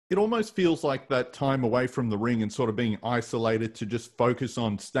it almost feels like that time away from the ring and sort of being isolated to just focus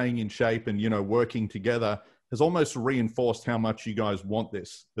on staying in shape and, working together has almost reinforced how much you guys want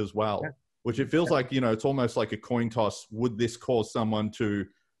this as well, which it feels like, it's almost like a coin toss. Would this cause someone to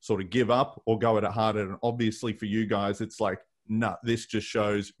sort of give up or go at it harder? And obviously for you guys, it's like, nah, this just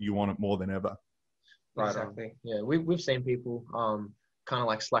shows you want it more than ever. Right. Exactly. Yeah. We've seen people, kind of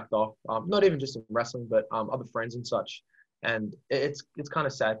like slacked off, not even just in wrestling, but, other friends and such. And it's kind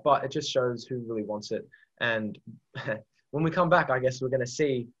of sad, but it just shows who really wants it. And when we come back, I guess we're going to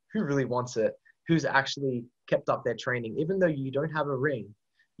see who really wants it, who's actually kept up their training. Even though you don't have a ring,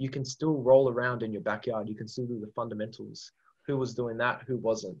 you can still roll around in your backyard. You can still do the fundamentals. Who was doing that? Who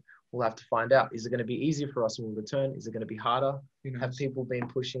wasn't? We'll have to find out. Is it going to be easier for us when we return? Is it going to be harder? Have people been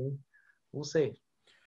pushing? We'll see.